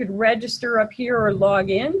save, you could register up here or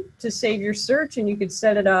log in to save your search, and you could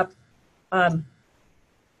set it up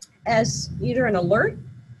as either an alert,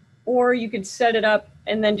 or you could set it up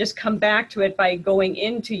and then just come back to it by going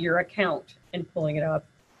into your account and pulling it up.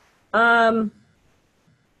 I'm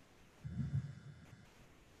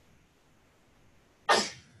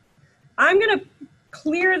going to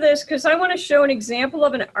clear this because I want to show an example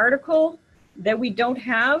of an article that we don't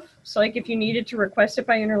have. So like if you needed to request it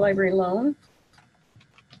by interlibrary loan.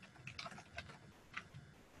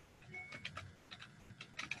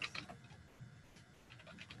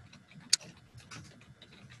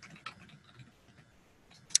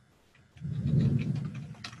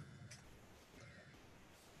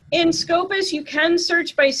 In Scopus, you can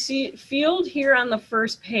search by field here on the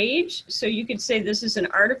first page. So you could say this is an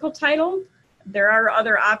article title. There are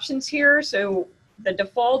other options here. So the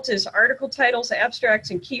default is article titles,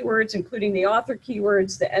 abstracts, and keywords, including the author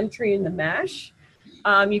keywords, the entry, and the MASH.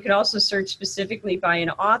 You could also search specifically by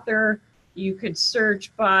an author. You could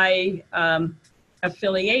search by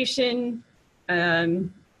affiliation,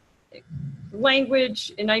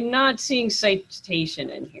 language, and I'm not seeing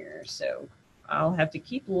citation in here, so I'll have to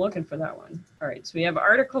keep looking for that one. All right, so we have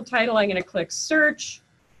article title. I'm going to click search.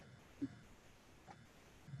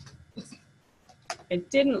 it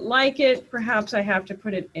didn't like it. Perhaps I have to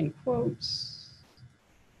put it in quotes.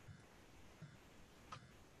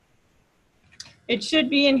 It should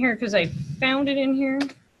be in here because I found it in here.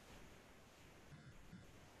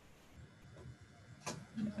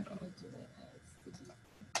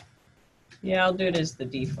 Yeah, I'll do it as the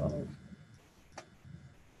default.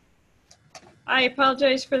 I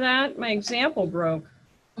apologize for that. My example broke.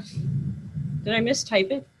 Did I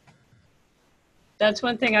mistype it? That's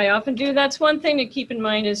one thing I often do. That's one thing to keep in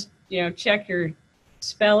mind is, you know, check your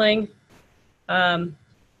spelling. There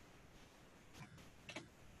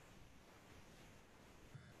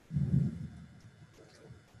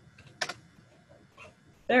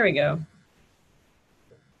we go.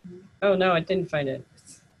 Oh no, I didn't find it.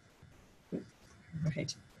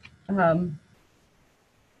 Right.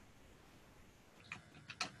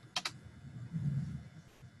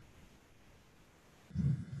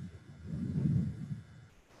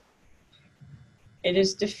 It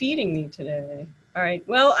is defeating me today. All right,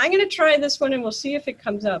 well, I'm going to try this one and we'll see if it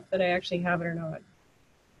comes up that I actually have it or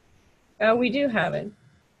not. We do have it.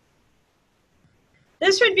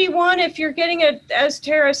 This would be one if you're getting it, as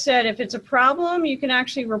Tara said, if it's a problem, you can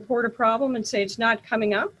actually report a problem and say it's not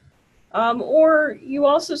coming up. Or you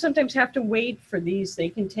also sometimes have to wait for these. They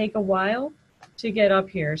can take a while to get up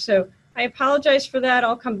here. So I apologize for that.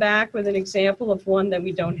 I'll come back with an example of one that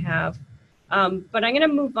we don't have. But I'm going to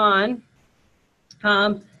move on.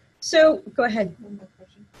 So go ahead. One more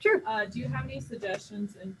question. Sure. Do you have any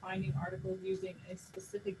suggestions in finding articles using a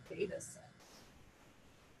specific data set?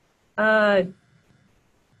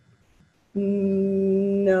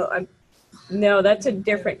 No, no, that's a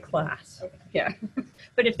different class. Okay. Yeah.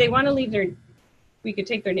 But if they want to leave their, we could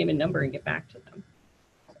take their name and number and get back to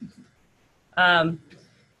them.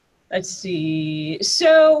 Let's see.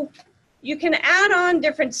 So you can add on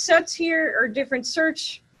different sets here or different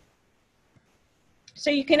search. So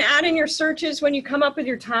you can add in your searches when you come up with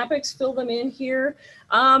your topics, fill them in here.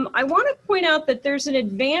 I want to point out that there's an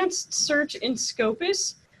advanced search in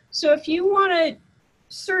Scopus. So if you want to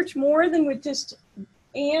search more than with just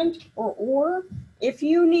and or, if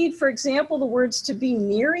you need, for example, the words to be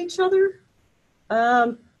near each other,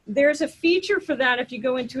 there's a feature for that. If you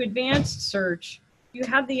go into advanced search, you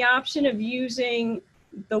have the option of using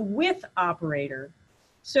the with operator.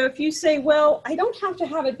 So if you say, well, I don't have to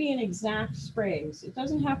have it be an exact phrase. It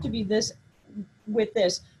doesn't have to be this with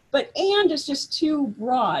this, but and is just too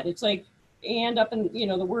broad. It's like and up in, you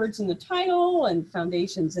know, the words in the title and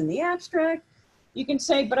foundations in the abstract. You can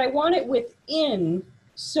say, but I want it within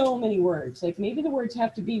so many words. Like maybe the words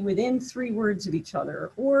have to be within 3 words of each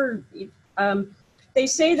other. Or they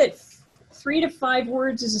say that 3 to 5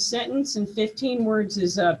 words is a sentence and 15 words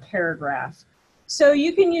is a paragraph. So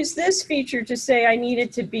you can use this feature to say, I need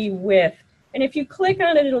it to be with. And if you click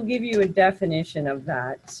on it, it'll give you a definition of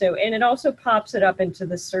that. So, and it also pops it up into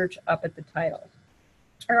the search up at the title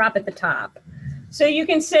or up at the top. So you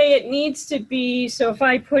can say it needs to be, so if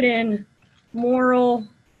I put in moral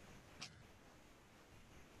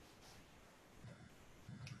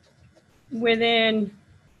within,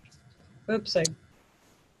 oops,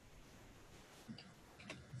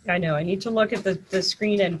 I know, I need to look at the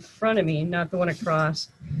screen in front of me, not the one across.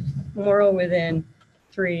 Moral within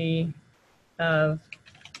 3 of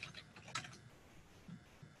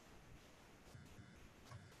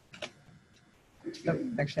oh,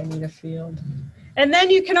 actually I need a field. And then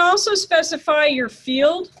you can also specify your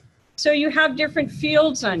field. So you have different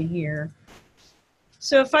fields on here.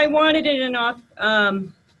 So if I wanted it in,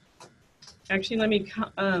 actually let me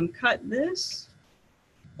cut this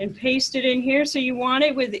and paste it in here. So you want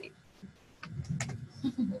it with,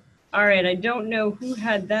 all right, I don't know who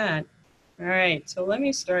had that. All right, so let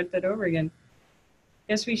me start that over again.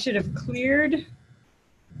 Guess we should have clear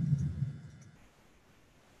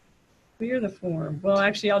the form. Well,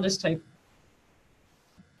 actually, I'll just type.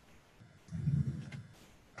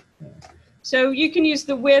 So you can use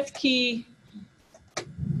the with key.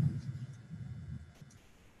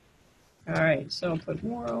 All right, so I'll put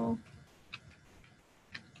moral.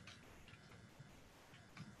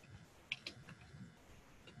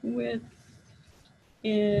 With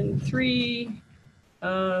in 3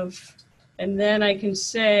 of, and then I can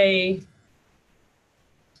say,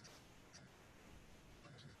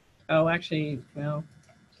 oh, actually, well,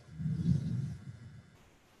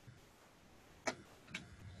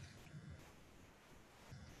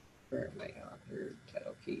 where am I? Author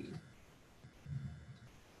title key.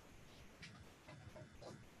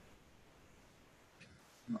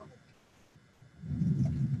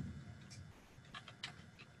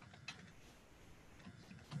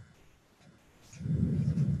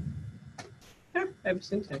 I have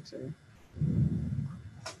syntax error.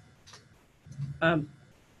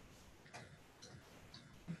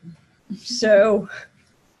 So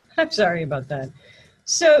I'm sorry about that.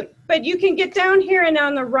 So, but you can get down here, and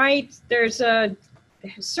on the right, there's a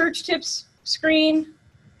search tips screen.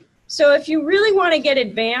 So if you really want to get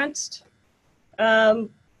advanced,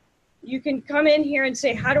 you can come in here and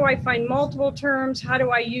say, how do I find multiple terms? How do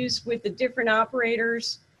I use with the different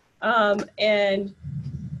operators? And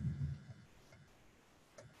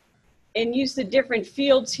use the different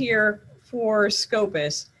fields here for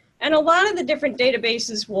Scopus. And a lot of the different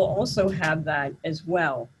databases will also have that as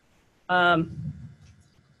well.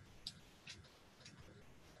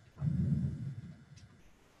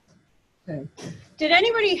 Okay. Did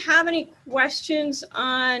anybody have any questions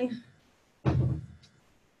on?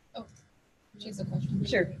 Oh, she's a question.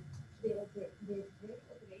 Sure.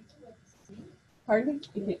 Pardon?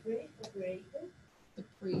 The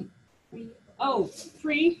pre. Oh,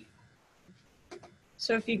 free.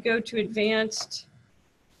 So if you go to advanced,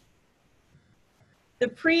 the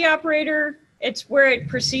pre-operator, it's where it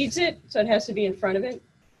precedes it, so it has to be in front of it.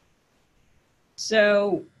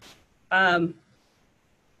 So, the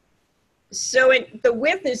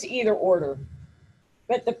with is either order,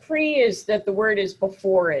 but the pre is that the word is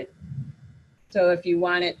before it. So if you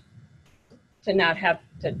want it to not have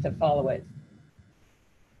to follow it.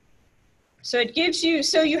 So it gives you,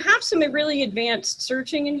 so you have some really advanced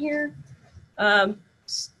searching in here.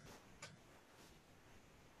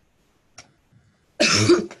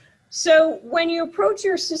 So when you approach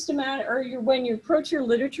your systematic, or when you approach your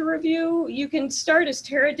literature review, you can start as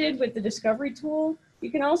Taira did with the discovery tool. You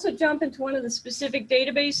can also jump into one of the specific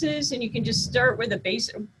databases, and you can just start with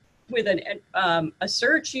a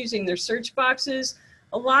search using their search boxes.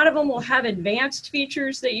 A lot of them will have advanced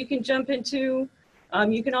features that you can jump into.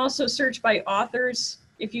 You can also search by authors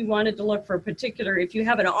if you wanted to look for a particular, if you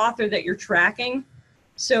have an author that you're tracking.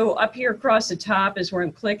 So up here across the top is where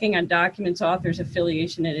I'm clicking on documents, authors,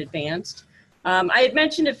 affiliation, and advanced. I had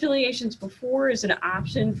mentioned affiliations before as an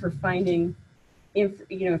option for finding, if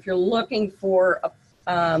you're looking for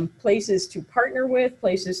places to partner with,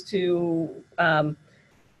 places to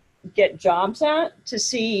get jobs at, to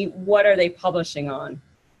see what are they publishing on.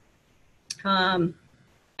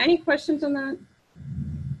 Any questions on that?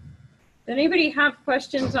 Does anybody have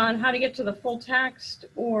questions on how to get to the full text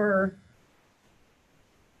or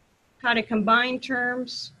how to combine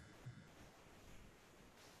terms?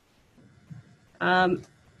 And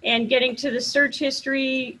getting to the search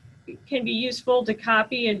history can be useful to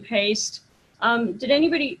copy and paste. Did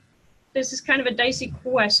anybody, this is kind of a dicey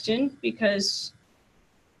question, because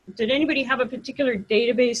did anybody have a particular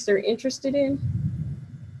database they're interested in?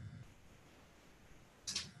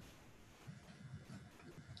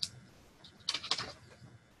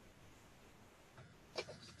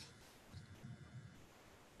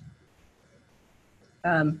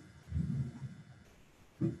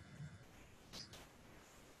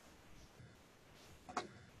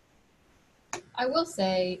 I will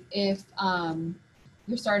say, if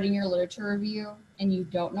you're starting your literature review and you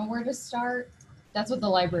don't know where to start, that's what the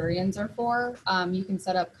librarians are for. You can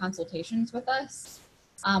set up consultations with us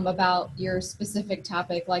about your specific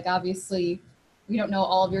topic. Like, obviously, we don't know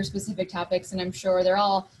all of your specific topics, and I'm sure they're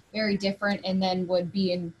all very different and then would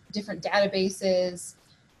be in different databases,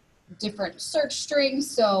 different search strings.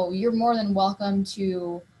 So you're more than welcome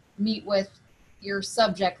to meet with your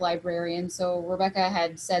subject librarian. So Rebecca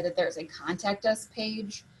had said that there's a contact us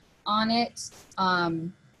page on it.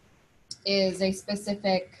 Is a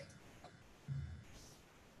specific,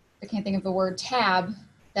 I can't think of the word, tab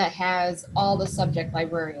that has all the subject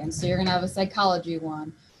librarians. So you're gonna have a psychology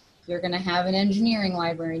one, you're gonna have an engineering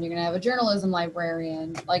librarian, you're gonna have a journalism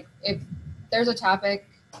librarian. Like, if there's a topic,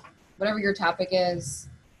 whatever your topic is,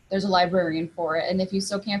 there's a librarian for it. And if you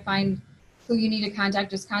still can't find who you need to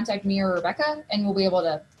contact, just contact me or Rebecca, and we'll be able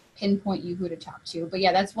to pinpoint you who to talk to. But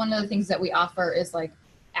yeah, that's one of the things that we offer, is like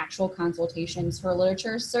actual consultations for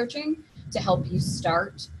literature searching to help you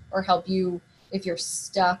start, or help you if you're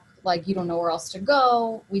stuck, like you don't know where else to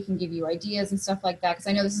go. We can give you ideas and stuff like that, because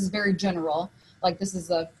I know this is very general. Like, this is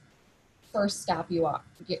the first stop you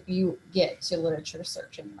get to literature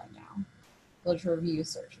searching right now, literature review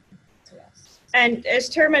searching. So yes. And as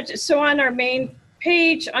Taira mentioned, so on our main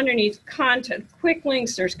page underneath contact, quick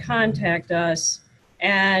links, there's contact us,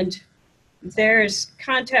 and there's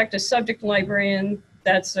contact a subject librarian,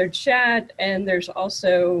 that's their chat, and there's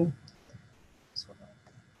also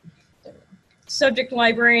subject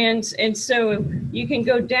librarians. And so you can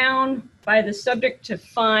go down by the subject to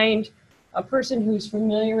find a person who's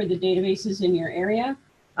familiar with the databases in your area.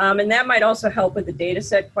 And that might also help with the data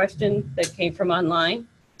set question that came from online.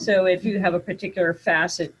 So if you have a particular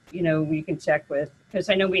facet, you know, we can check with, because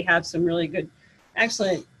I know we have some really good,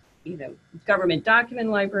 excellent, you know, government document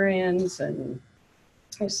librarians and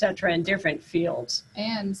et cetera in different fields.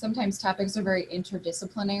 And sometimes topics are very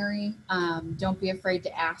interdisciplinary. Don't be afraid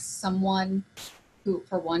to ask someone who,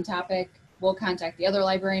 for one topic, will contact the other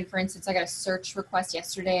librarian. For instance, I got a search request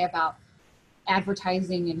yesterday about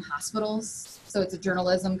advertising in hospitals. So it's a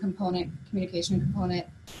journalism component, communication component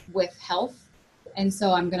with health. And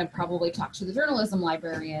so I'm going to probably talk to the journalism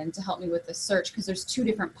librarian to help me with the search, because there's two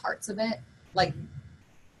different parts of it, like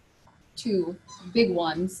two big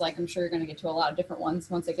ones. Like I'm sure you're going to get to a lot of different ones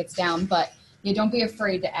once it gets down, but yeah, don't be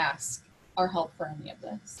afraid to ask our help for any of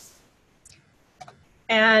this.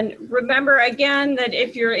 And remember again that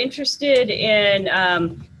if you're interested in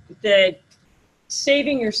the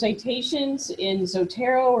saving your citations in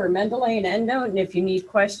Zotero or Mendeley and EndNote, and if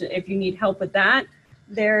you need help with that,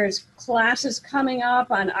 there's classes coming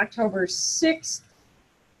up on October 6th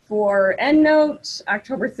for EndNote,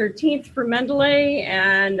 October 13th for Mendeley,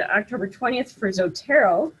 and October 20th for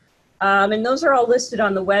Zotero. And those are all listed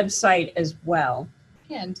on the website as well.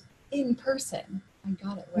 And in person. I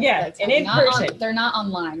got it right. Yeah, and in person. They're not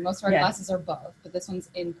online. Most of our classes are both, but this one's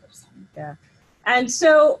in person. Yeah. And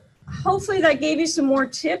so hopefully that gave you some more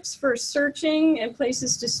tips for searching and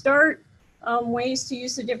places to start, ways to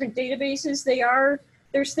use the different databases.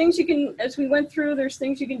 There's things you can, as we went through, there's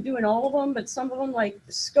things you can do in all of them, but some of them, like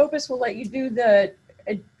Scopus, will let you do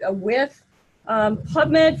a with.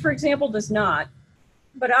 PubMed, for example, does not.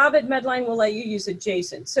 But Ovid Medline will let you use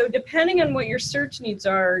adjacent. So depending on what your search needs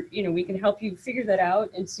are, you know, we can help you figure that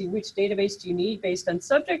out and see which database do you need based on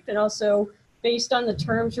subject and also based on the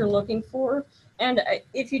terms you're looking for. And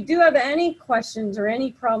if you do have any questions or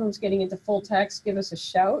any problems getting into full text, give us a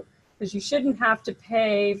shout, because you shouldn't have to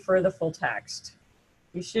pay for the full text.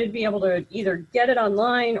 You should be able to either get it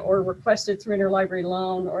online or request it through interlibrary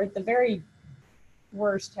loan, or at the very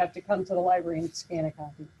worst, have to come to the library and scan a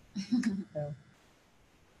copy. So.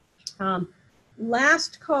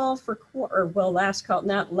 Last call for, last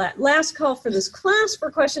call for this class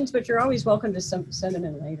for questions, but you're always welcome to send them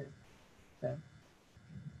in later. So.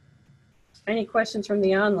 Any questions from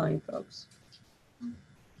the online folks?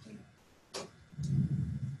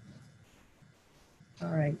 All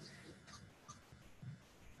right.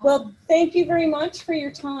 Well, thank you very much for your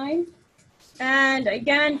time. And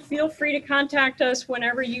again, feel free to contact us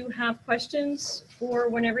whenever you have questions or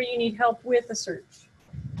whenever you need help with a search.